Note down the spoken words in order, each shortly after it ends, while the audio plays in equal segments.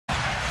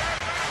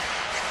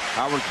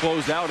Howard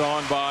closed out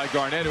on by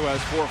Garnett, who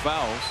has 4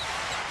 fouls.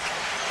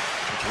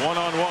 It's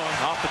one-on-one,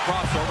 off the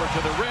crossover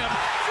to the rim.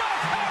 Josh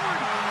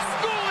Howard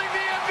schooling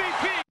the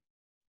MVP.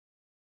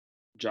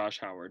 Josh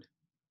Howard,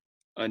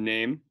 a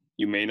name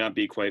you may not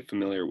be quite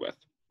familiar with,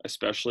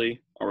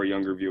 especially our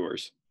younger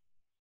viewers.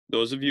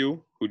 Those of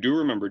you who do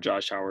remember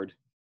Josh Howard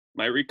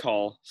might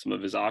recall some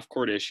of his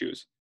off-court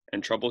issues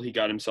and trouble he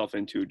got himself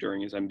into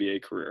during his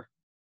NBA career.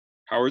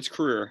 Howard's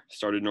career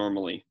started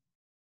normally.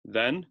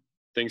 Then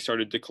things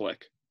started to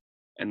click,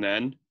 and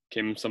then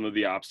came some of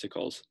the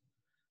obstacles.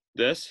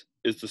 This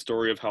is the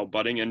story of how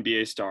budding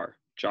NBA star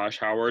Josh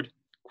Howard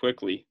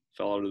quickly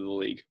fell out of the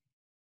league.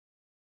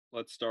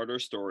 Let's start our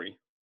story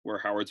where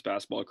Howard's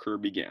basketball career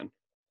began,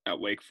 at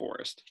Wake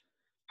Forest.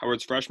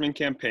 Howard's freshman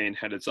campaign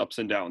had its ups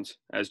and downs,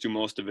 as do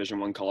most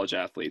Division I college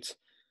athletes.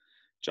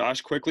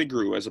 Josh quickly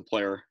grew as a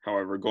player,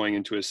 however, going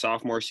into his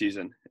sophomore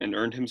season, and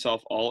earned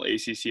himself all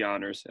ACC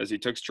honors as he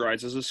took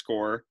strides as a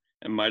scorer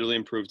and mightily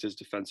improved his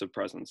defensive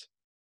presence.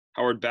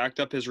 Howard backed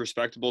up his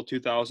respectable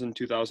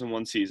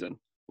 2000-2001 season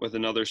with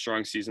another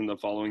strong season the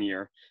following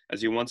year,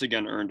 as he once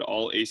again earned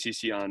all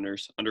ACC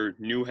honors under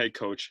new head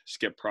coach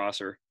Skip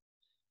Prosser.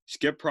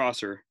 Skip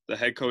Prosser, the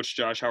head coach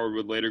Josh Howard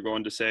would later go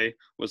on to say,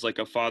 was like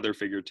a father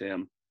figure to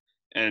him,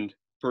 and,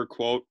 per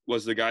quote,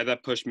 was the guy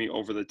that pushed me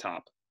over the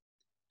top.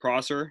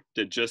 Prosser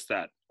did just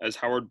that, as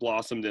Howard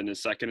blossomed in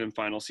his second and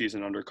final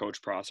season under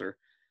Coach Prosser.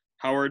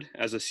 Howard,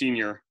 as a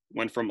senior,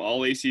 went from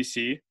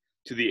All-ACC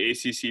to the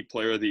ACC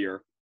Player of the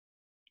Year,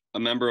 a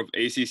member of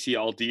ACC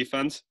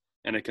All-Defense,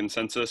 and a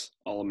consensus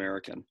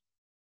All-American.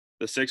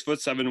 The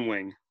 6'7"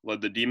 wing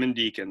led the Demon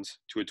Deacons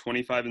to a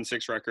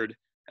 25-6 record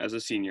as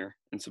a senior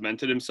and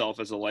cemented himself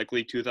as a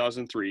likely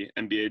 2003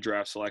 NBA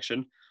draft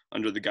selection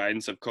under the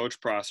guidance of Coach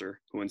Prosser,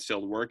 who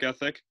instilled work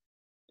ethic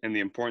and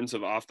the importance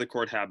of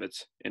off-the-court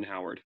habits in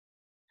Howard.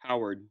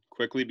 Howard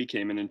quickly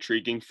became an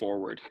intriguing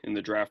forward in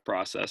the draft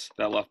process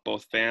that left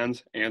both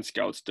fans and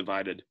scouts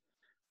divided.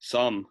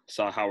 Some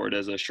saw Howard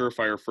as a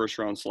surefire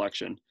first-round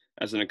selection,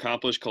 as an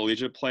accomplished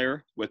collegiate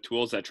player with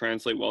tools that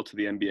translate well to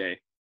the NBA,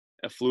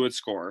 a fluid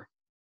scorer.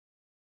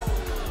 What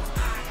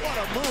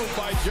a move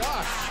by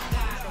Josh.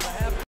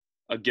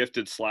 A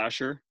gifted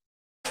slasher,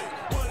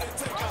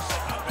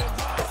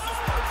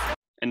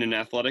 and an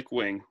athletic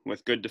wing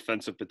with good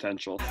defensive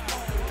potential.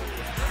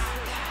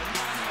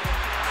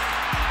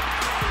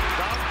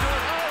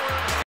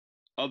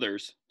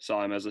 Others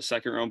saw him as a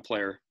second-round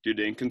player due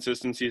to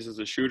inconsistencies as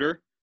a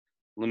shooter,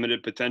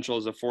 limited potential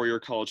as a four-year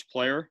college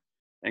player,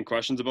 and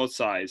questions about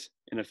size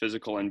in a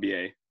physical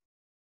NBA.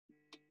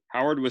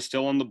 Howard was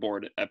still on the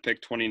board at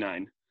pick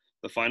 29,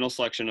 the final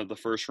selection of the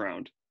first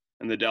round,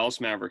 and the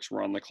Dallas Mavericks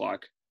were on the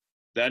clock.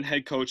 Then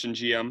head coach and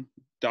GM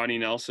Donnie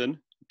Nelson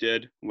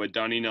did what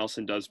Donnie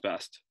Nelson does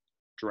best,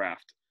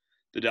 draft.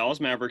 The Dallas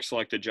Mavericks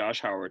selected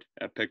Josh Howard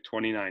at pick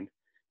 29,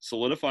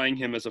 solidifying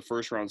him as a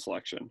first-round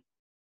selection.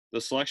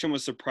 The selection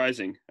was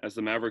surprising, as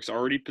the Mavericks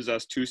already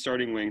possessed two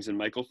starting wings in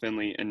Michael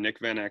Finley and Nick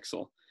Van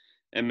Exel,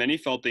 and many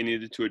felt they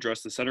needed to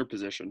address the center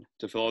position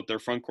to fill out their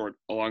front court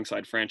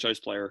alongside franchise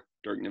player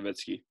Dirk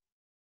Nowitzki.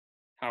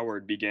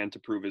 Howard began to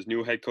prove his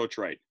new head coach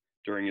right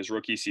during his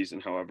rookie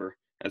season, however,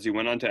 as he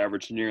went on to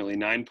average nearly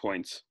 9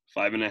 points,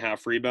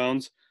 5.5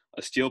 rebounds,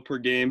 a steal per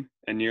game,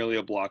 and nearly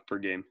a block per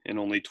game in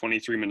only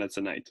 23 minutes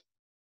a night.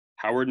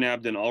 Howard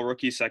nabbed an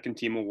all-rookie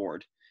second-team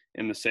award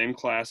in the same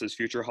class as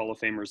future Hall of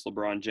Famers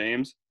LeBron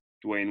James,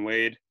 Dwayne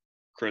Wade,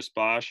 Chris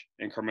Bosh,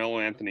 and Carmelo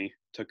Anthony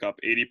took up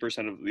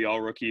 80% of the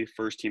all-rookie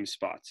first-team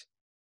spots.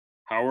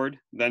 Howard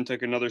then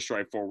took another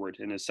stride forward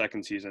in his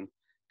second season,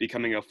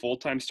 becoming a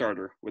full-time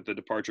starter with the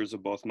departures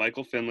of both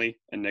Michael Finley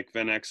and Nick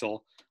Van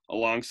Exel,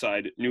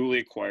 alongside newly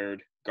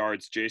acquired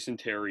guards Jason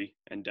Terry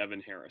and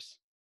Devin Harris.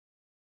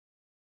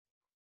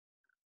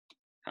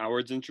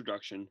 Howard's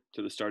introduction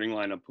to the starting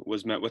lineup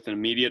was met with an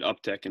immediate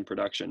uptick in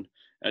production,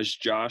 as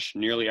Josh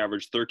nearly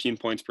averaged 13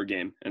 points per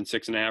game and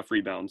 6.5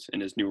 rebounds in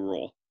his new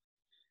role.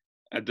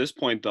 At this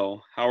point,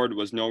 though, Howard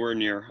was nowhere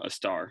near a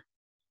star.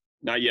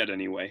 Not yet,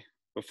 anyway.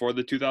 Before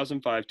the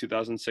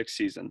 2005-2006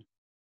 season,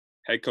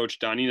 head coach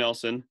Donnie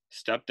Nelson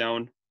stepped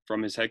down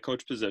from his head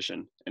coach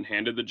position and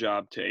handed the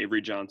job to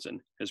Avery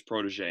Johnson, his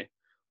protege,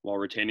 while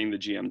retaining the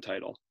GM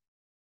title.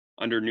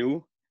 Under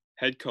new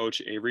head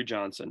coach Avery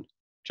Johnson,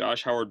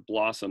 Josh Howard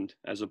blossomed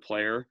as a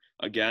player,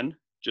 again,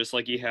 just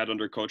like he had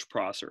under Coach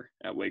Prosser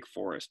at Wake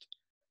Forest.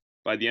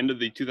 By the end of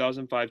the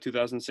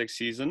 2005-2006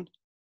 season,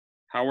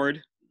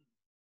 Howard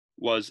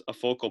was a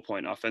focal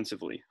point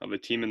offensively of a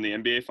team in the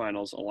NBA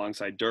Finals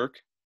alongside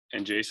Dirk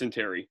and Jason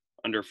Terry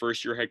under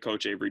first-year head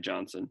coach Avery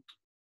Johnson.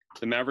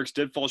 The Mavericks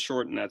did fall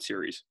short in that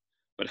series,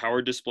 but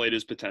Howard displayed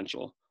his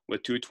potential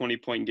with two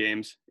 20-point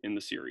games in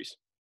the series.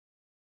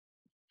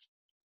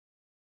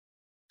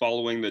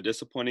 Following the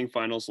disappointing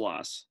finals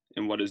loss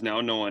in what is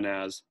now known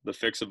as the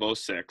Fix of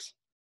 06,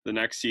 the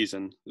next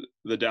season,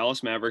 the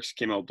Dallas Mavericks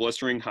came out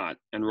blistering hot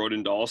and rode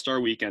into All-Star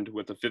Weekend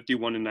with a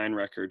 51-9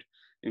 record,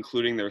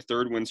 including their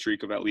third win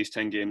streak of at least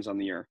 10 games on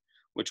the year,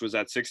 which was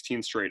at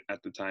 16 straight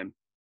at the time.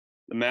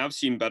 The Mavs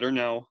seem better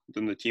now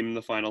than the team in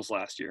the finals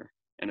last year,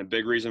 and a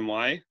big reason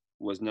why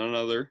was none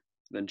other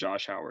than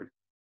Josh Howard.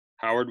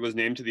 Howard was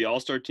named to the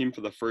All-Star team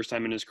for the first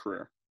time in his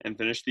career and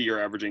finished the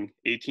year averaging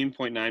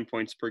 18.9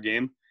 points per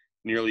game,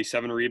 nearly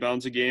 7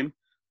 rebounds a game,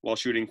 while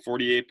shooting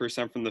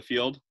 48% from the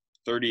field,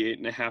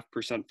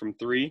 38.5% from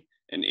three,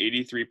 and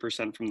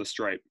 83% from the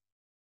stripe.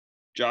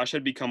 Josh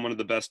had become one of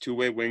the best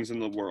two-way wings in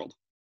the world.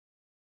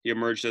 He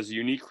emerged as a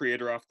unique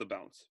creator off the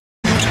bounce.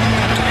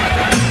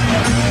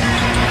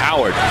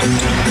 Howard.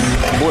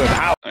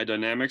 A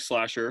dynamic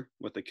slasher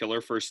with a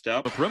killer first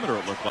step. The perimeter,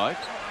 it looked like.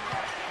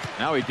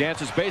 Now he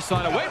dances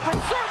baseline away from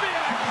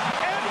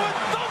Serbiak, and with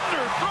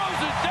thunder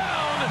throws it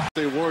down.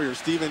 The Warriors,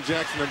 Steven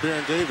Jackson and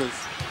Baron Davis.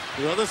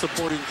 The other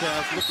supporting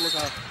cast, look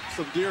how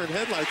some deer and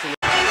headlights are.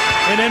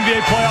 In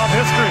NBA playoff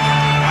history.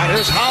 And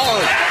here's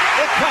Howard.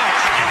 It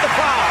counts. The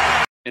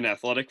foul. An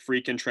athletic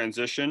freak in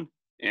transition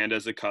and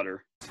as a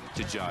cutter.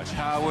 To Josh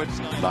Howard,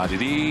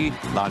 la-di-dee,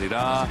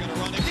 la-di-da.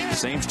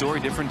 Same story,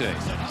 different day.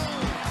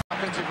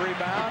 Offensive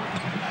rebound.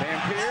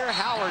 Dampier,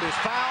 Howard is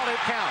fouled. It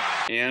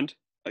counts. And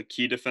a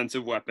key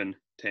defensive weapon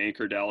to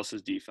anchor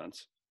Dallas's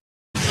defense.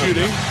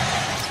 Shooting.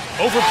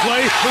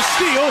 Overplay. The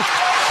steal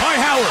by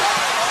Howard.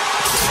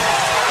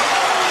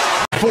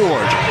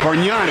 Ford,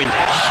 Bargnani.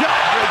 Shot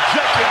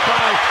rejected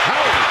by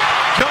Howard.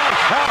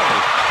 Josh Howard.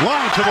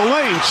 Line to the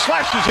lane.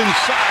 Slashes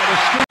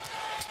inside.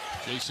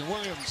 Jason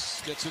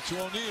Williams gets it to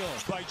O'Neal.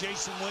 By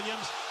Jason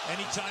Williams.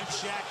 Anytime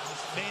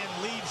Shaq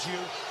man leaves you,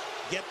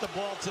 get the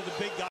ball to the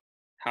big guy.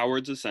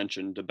 Howard's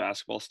ascension to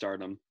basketball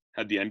stardom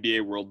had the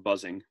NBA world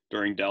buzzing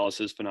during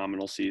Dallas's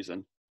phenomenal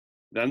season.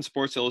 Then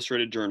Sports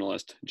Illustrated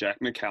journalist Jack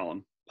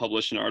McCallum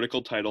published an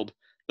article titled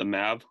 "The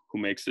Mav Who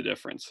Makes the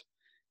Difference."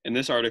 In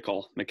this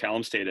article,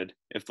 McCallum stated,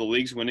 if the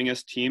league's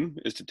winningest team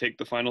is to take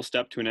the final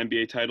step to an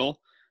NBA title,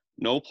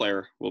 no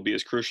player will be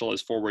as crucial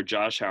as forward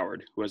Josh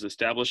Howard, who has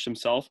established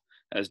himself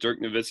as Dirk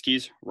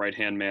Nowitzki's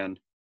right-hand man.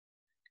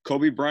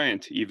 Kobe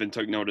Bryant even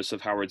took notice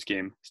of Howard's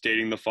game,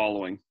 stating the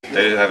following.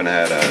 They haven't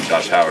had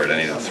Josh Howard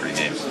any of the 3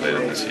 games played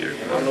in this year.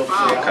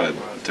 Kind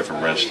of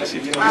different wrench to see.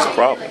 He's a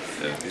problem.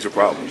 Yeah. He's a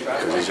problem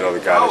because he's another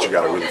guy that you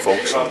got to really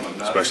focus on,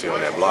 especially on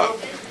that block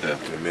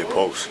in the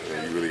mid-post.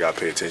 You really got to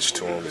pay attention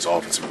to him, his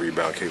offensive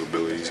rebound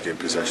capabilities, getting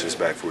possessions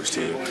back for his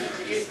team.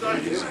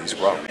 He's a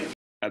problem.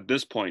 At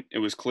this point, it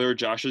was clear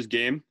Josh's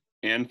game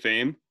and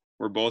fame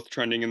were both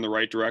trending in the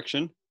right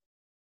direction,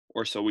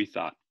 or so we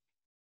thought.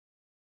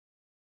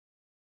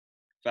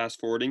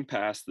 Fast forwarding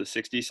past the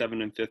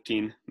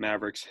 67-15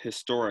 Mavericks'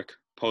 historic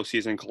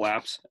postseason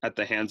collapse at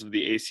the hands of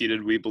the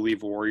A-seeded We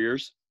Believe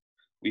Warriors,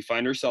 we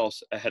find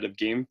ourselves ahead of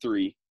Game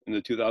 3 in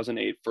the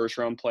 2008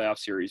 first-round playoff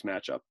series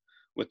matchup,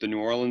 with the New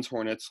Orleans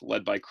Hornets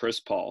led by Chris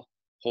Paul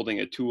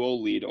holding a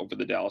 2-0 lead over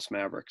the Dallas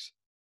Mavericks.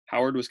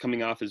 Howard was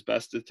coming off his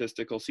best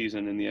statistical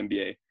season in the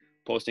NBA,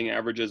 posting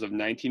averages of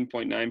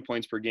 19.9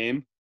 points per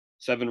game,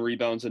 7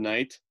 rebounds a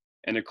night,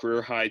 and a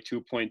career-high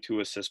 2.2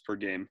 assists per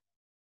game.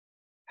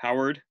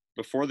 Howard,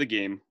 before the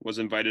game, was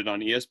invited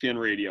on ESPN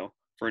Radio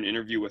for an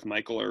interview with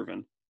Michael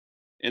Irvin.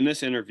 In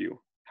this interview,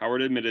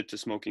 Howard admitted to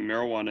smoking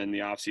marijuana in the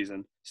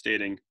offseason,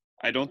 stating,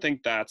 "I don't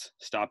think that's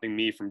stopping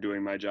me from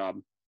doing my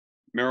job."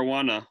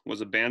 Marijuana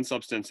was a banned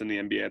substance in the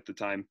NBA at the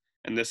time,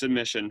 and this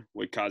admission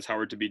would cause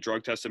Howard to be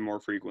drug tested more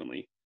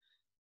frequently.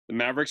 The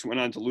Mavericks went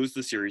on to lose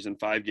the series in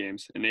 5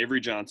 games, and Avery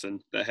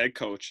Johnson, the head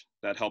coach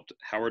that helped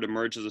Howard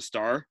emerge as a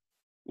star,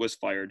 was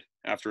fired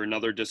after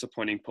another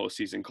disappointing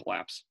postseason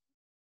collapse.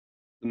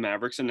 The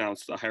Mavericks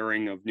announced the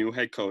hiring of new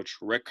head coach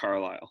Rick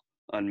Carlisle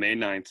on May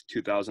 9,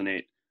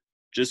 2008,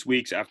 just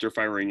weeks after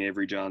firing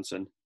Avery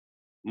Johnson.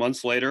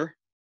 Months later,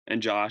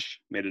 and Josh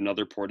made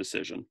another poor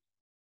decision.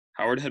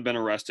 Howard had been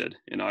arrested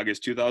in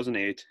August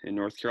 2008 in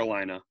North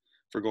Carolina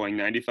for going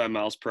 95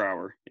 miles per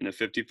hour in a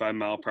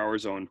 55-mile-per-hour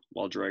zone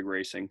while drag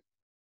racing.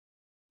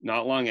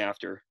 Not long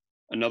after,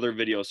 another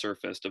video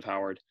surfaced of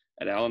Howard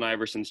at Allen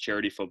Iverson's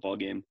charity football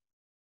game.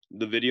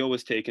 The video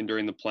was taken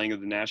during the playing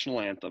of the national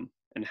anthem,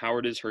 and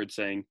Howard is heard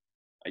saying,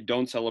 "I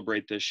don't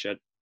celebrate this shit,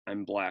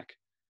 I'm black."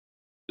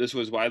 This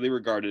was widely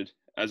regarded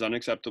as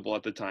unacceptable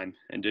at the time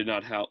and did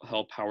not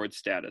help Howard's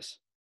status.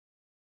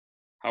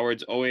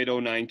 Howard's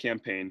 08-09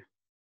 campaign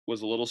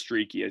was a little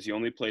streaky as he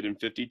only played in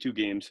 52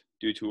 games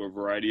due to a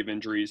variety of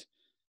injuries,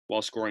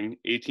 while scoring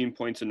 18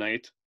 points a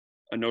night,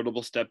 a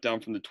notable step down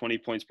from the 20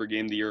 points per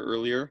game the year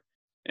earlier,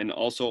 and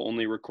also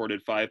only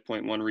recorded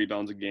 5.1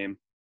 rebounds a game.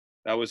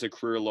 That was a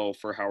career low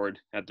for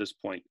Howard at this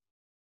point.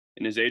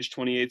 In his age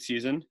 28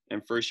 season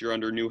and first year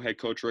under new head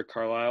coach Rick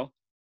Carlisle,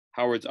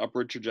 Howard's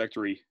upward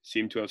trajectory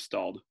seemed to have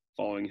stalled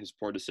following his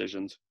poor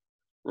decisions.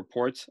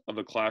 Reports of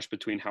a clash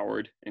between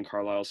Howard and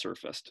Carlisle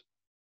surfaced.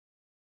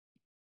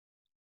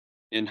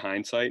 In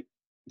hindsight,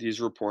 these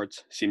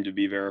reports seem to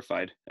be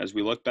verified. As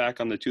we look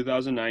back on the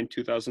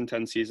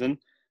 2009-2010 season,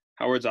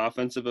 Howard's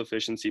offensive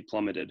efficiency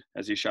plummeted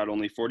as he shot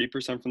only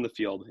 40% from the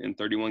field in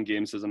 31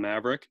 games as a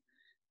Maverick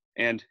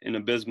and an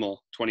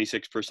abysmal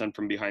 26%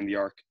 from behind the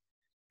arc.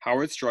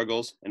 Howard's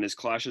struggles and his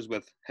clashes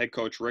with head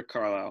coach Rick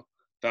Carlisle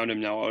found him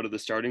now out of the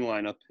starting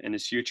lineup and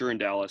his future in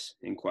Dallas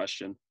in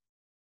question.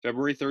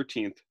 February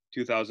 13th,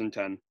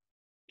 2010,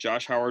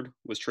 Josh Howard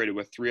was traded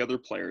with 3 other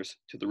players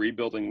to the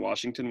rebuilding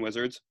Washington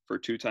Wizards for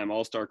 2-time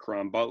All-Star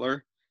Caron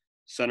Butler,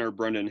 center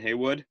Brendan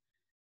Haywood,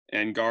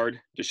 and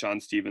guard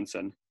Deshaun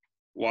Stevenson.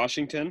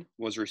 Washington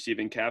was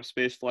receiving cap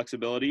space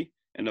flexibility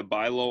and a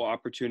buy low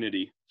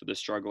opportunity for the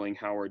struggling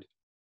Howard.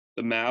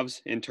 The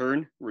Mavs, in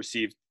turn,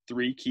 received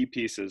 3 key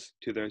pieces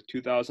to their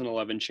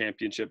 2011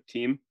 championship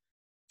team.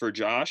 For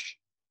Josh,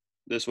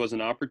 this was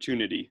an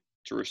opportunity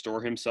to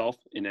restore himself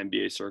in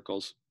NBA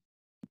circles.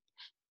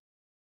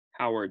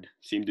 Howard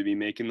seemed to be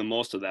making the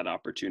most of that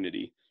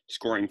opportunity,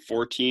 scoring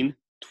 14,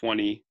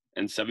 20,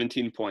 and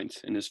 17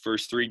 points in his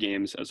first 3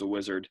 games as a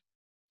Wizard.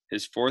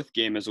 His 4th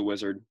game as a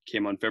Wizard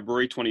came on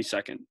February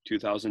 22nd,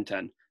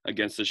 2010,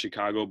 against the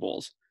Chicago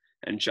Bulls,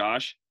 and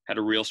Josh had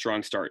a real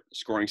strong start,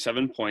 scoring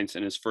 7 points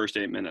in his first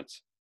 8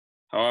 minutes.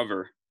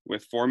 However,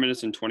 with 4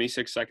 minutes and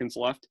 26 seconds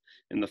left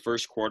in the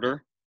first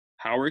quarter,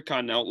 Howard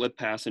caught an outlet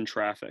pass in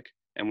traffic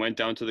and went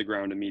down to the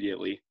ground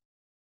immediately.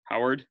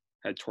 Howard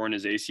had torn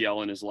his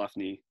ACL in his left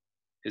knee.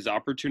 His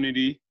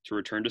opportunity to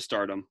return to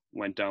stardom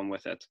went down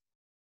with it.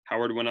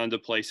 Howard went on to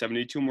play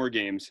 72 more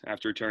games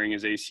after tearing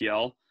his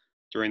ACL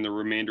during the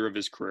remainder of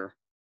his career,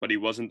 but he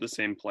wasn't the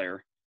same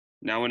player.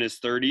 Now in his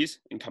 30s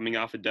and coming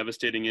off a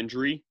devastating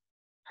injury,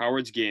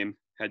 Howard's game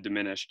had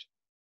diminished.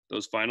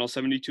 Those final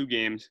 72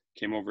 games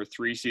came over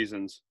 3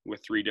 seasons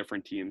with 3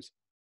 different teams: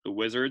 the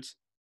Wizards,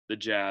 the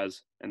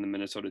Jazz, and the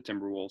Minnesota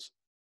Timberwolves.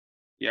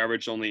 He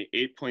averaged only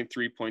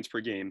 8.3 points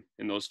per game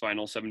in those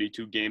final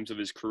 72 games of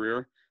his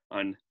career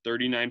on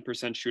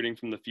 39% shooting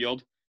from the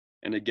field,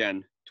 and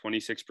again,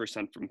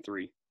 26% from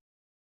 3.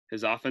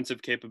 His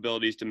offensive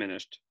capabilities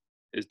diminished,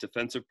 his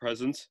defensive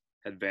presence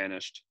had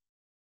vanished,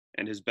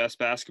 and his best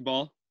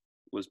basketball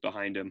was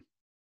behind him.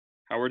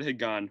 Howard had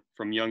gone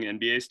from young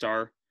NBA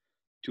star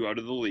to out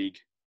of the league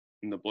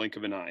in the blink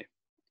of an eye.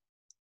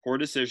 Poor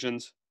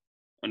decisions,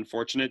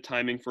 unfortunate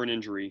timing for an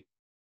injury,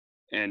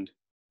 and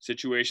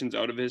situations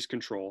out of his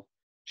control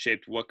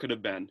shaped what could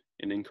have been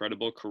an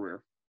incredible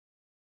career.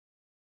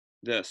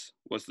 This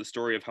was the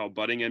story of how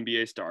budding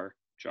NBA star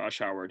Josh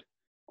Howard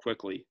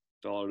quickly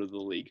fell out of the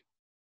league.